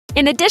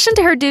In addition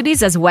to her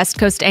duties as West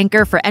Coast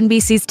anchor for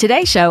NBC's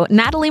Today Show,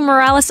 Natalie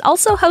Morales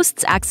also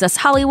hosts Access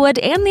Hollywood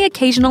and the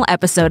occasional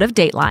episode of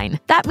Dateline.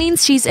 That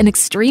means she's an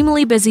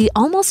extremely busy,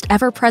 almost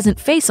ever-present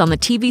face on the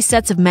TV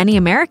sets of many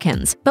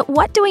Americans. But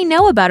what do we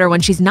know about her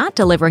when she's not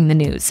delivering the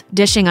news,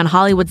 dishing on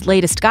Hollywood's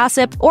latest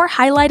gossip, or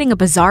highlighting a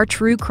bizarre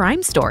true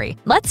crime story?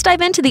 Let's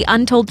dive into the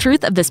untold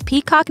truth of this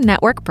Peacock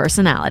Network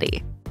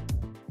personality.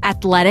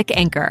 Athletic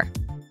anchor.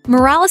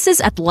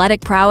 Morales'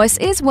 athletic prowess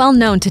is well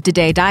known to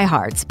Today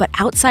diehards, but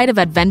outside of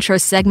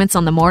adventurous segments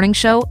on the morning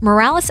show,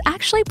 Morales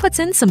actually puts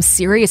in some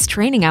serious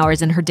training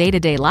hours in her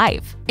day-to-day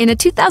life. In a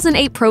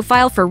 2008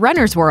 profile for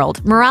Runner's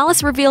World,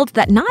 Morales revealed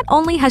that not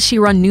only has she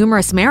run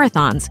numerous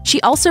marathons, she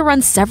also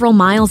runs several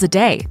miles a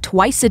day,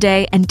 twice a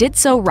day, and did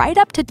so right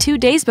up to 2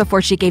 days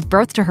before she gave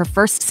birth to her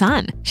first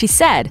son. She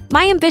said,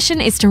 "My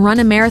ambition is to run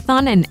a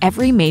marathon in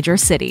every major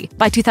city."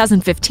 By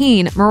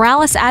 2015,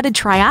 Morales added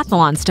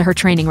triathlons to her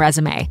training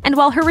resume, and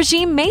while her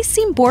regime may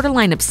seem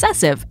borderline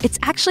obsessive, it's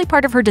actually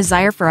part of her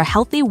desire for a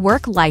healthy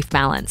work-life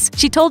balance.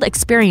 She told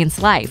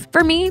Experience Life,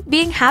 "For me,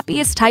 being happy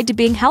is tied to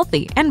being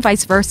healthy, and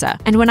vice versa.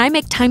 And when I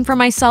make time for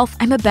myself,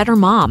 I'm a better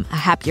mom, a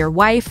happier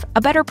wife,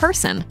 a better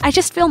person. I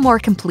just feel more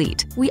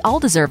complete. We all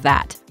deserve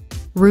that."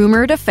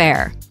 Rumored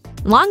affair.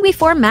 Long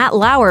before Matt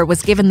Lauer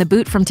was given the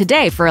boot from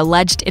Today for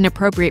alleged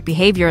inappropriate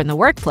behavior in the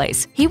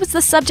workplace, he was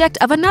the subject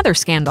of another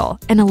scandal,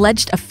 an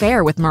alleged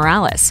affair with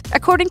Morales.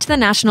 According to the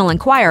National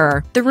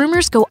Enquirer, the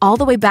rumors go all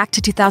the way back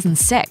to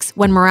 2006,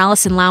 when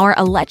Morales and Lauer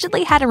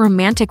allegedly had a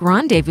romantic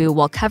rendezvous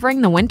while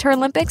covering the Winter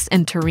Olympics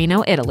in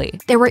Torino, Italy.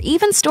 There were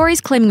even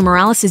stories claiming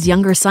Morales'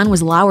 younger son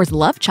was Lauer's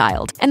love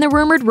child, and the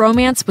rumored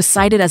romance was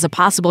cited as a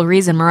possible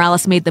reason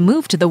Morales made the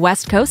move to the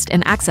West Coast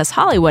and Access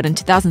Hollywood in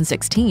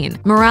 2016.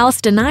 Morales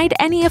denied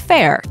any affair,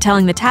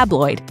 telling the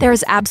tabloid, "There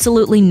is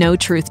absolutely no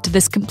truth to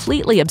this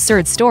completely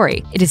absurd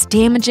story. It is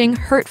damaging,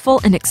 hurtful,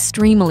 and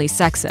extremely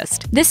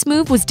sexist. This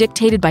move was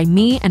dictated by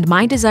me and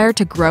my desire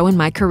to grow in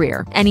my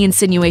career. Any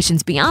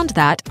insinuations beyond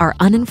that are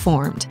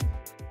uninformed."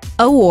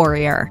 A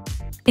warrior.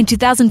 In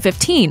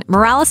 2015,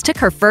 Morales took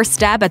her first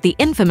stab at the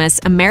infamous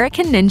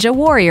American Ninja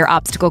Warrior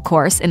obstacle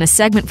course in a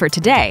segment for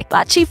Today,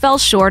 but she fell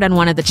short on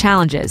one of the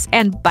challenges,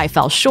 and by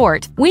fell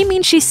short, we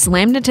mean she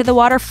slammed into the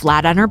water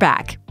flat on her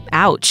back.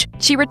 Ouch.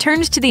 She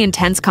returned to the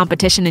intense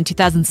competition in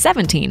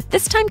 2017,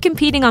 this time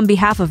competing on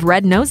behalf of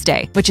Red Nose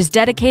Day, which is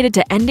dedicated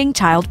to ending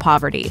child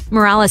poverty.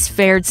 Morales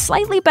fared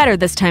slightly better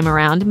this time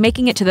around,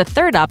 making it to the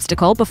third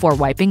obstacle before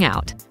wiping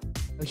out.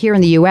 Here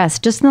in the U.S.,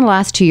 just in the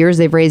last 2 years,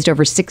 they've raised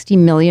over $60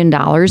 million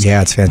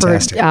Yeah, it's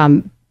fantastic.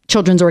 for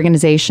children's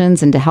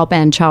organizations and to help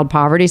end child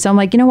poverty. So I'm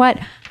like, you know what?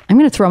 I'm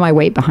going to throw my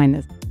weight behind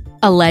this.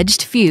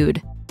 Alleged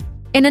feud.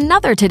 In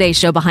another Today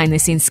Show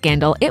behind-the-scenes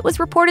scandal, it was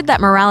reported that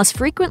Morales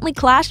frequently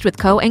clashed with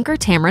co-anchor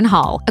Tamron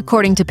Hall.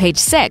 According to Page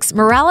 6,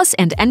 Morales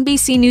and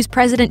NBC News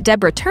president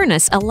Deborah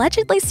Turnus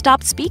allegedly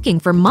stopped speaking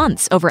for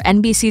months over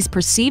NBC's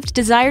perceived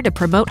desire to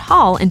promote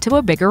Hall into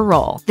a bigger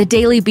role. The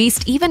Daily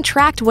Beast even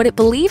tracked what it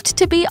believed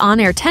to be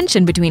on-air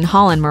tension between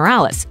Hall and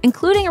Morales,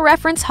 including a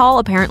reference Hall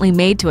apparently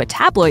made to a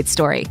tabloid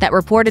story that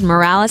reported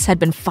Morales had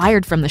been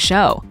fired from the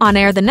show. On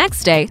air the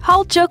next day,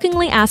 Hall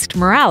jokingly asked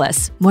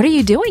Morales, "What are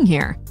you doing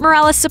here?"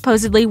 Morales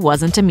supposedly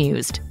wasn't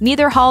amused.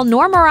 Neither Hall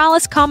nor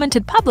Morales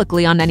commented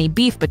publicly on any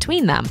beef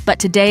between them, but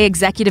Today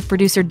executive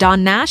producer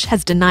Don Nash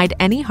has denied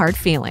any hard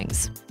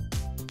feelings.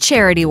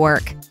 Charity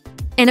work.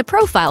 In a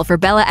profile for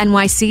Bella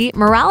NYC,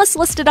 Morales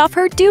listed off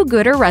her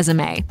do-gooder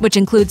resume, which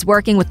includes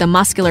working with the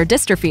Muscular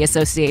Dystrophy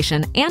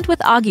Association and with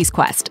Augie's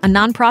Quest, a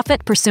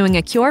nonprofit pursuing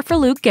a cure for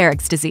Lou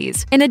Gehrig's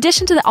disease. In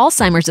addition to the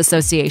Alzheimer's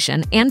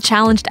Association and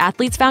Challenged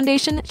Athletes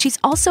Foundation, she's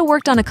also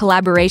worked on a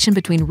collaboration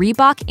between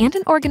Reebok and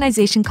an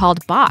organization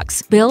called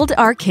BOX, Build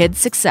Our Kids'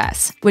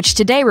 Success, which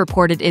Today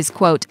reported is,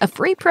 quote, a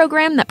free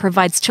program that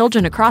provides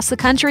children across the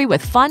country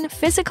with fun,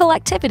 physical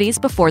activities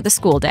before the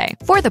school day.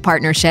 For the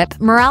partnership,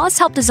 Morales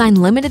helped design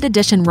limited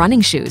edition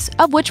running shoes,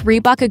 of which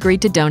Reebok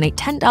agreed to donate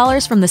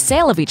 $10 from the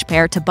sale of each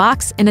pair to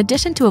BOX in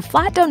addition to a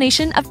flat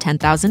donation of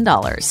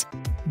 $10,000.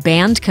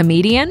 Banned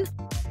comedian?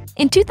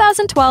 In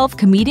 2012,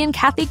 comedian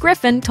Kathy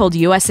Griffin told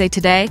USA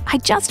Today, "I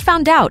just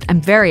found out. I'm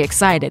very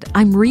excited.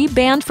 I'm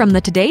re-banned from the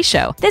Today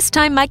Show. This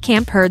time my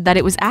camp heard that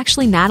it was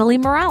actually Natalie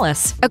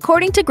Morales."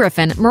 According to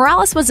Griffin,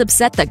 Morales was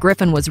upset that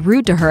Griffin was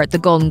rude to her at the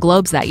Golden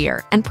Globes that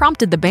year and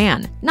prompted the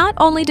ban. Not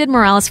only did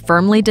Morales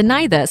firmly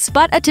deny this,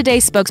 but a Today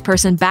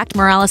spokesperson backed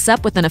Morales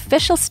up with an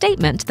official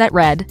statement that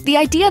read, "The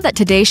idea that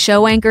Today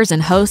show anchors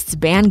and hosts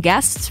ban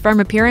guests from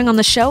appearing on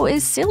the show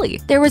is silly.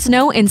 There was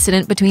no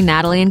incident between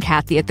Natalie and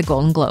Kathy at the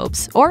Golden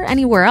Globes, or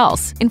anywhere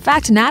else. In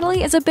fact,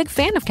 Natalie is a big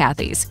fan of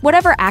Kathy's.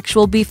 Whatever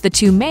actual beef the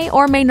two may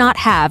or may not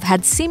have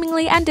had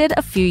seemingly ended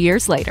a few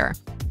years later."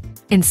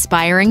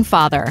 Inspiring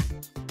father.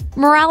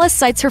 Morales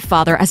cites her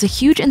father as a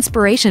huge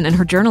inspiration in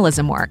her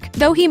journalism work.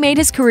 Though he made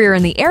his career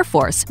in the Air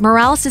Force,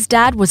 Morales'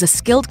 dad was a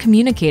skilled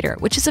communicator,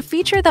 which is a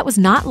feature that was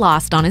not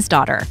lost on his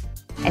daughter.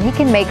 And he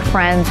can make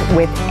friends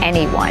with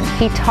anyone.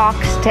 He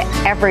talks to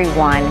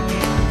everyone,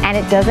 and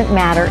it doesn't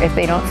matter if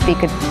they don't speak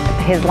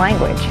his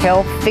language.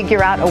 He'll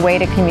figure out a way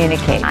to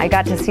communicate. I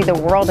got to see the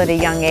world at a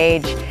young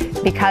age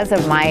because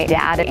of my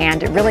dad,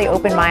 and it really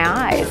opened my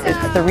eyes.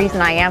 It's the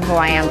reason I am who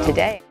I am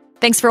today.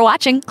 Thanks for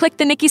watching. Click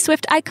the Nicki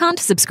Swift icon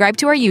to subscribe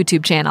to our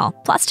YouTube channel.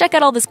 Plus, check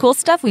out all this cool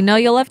stuff we know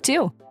you'll love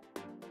too.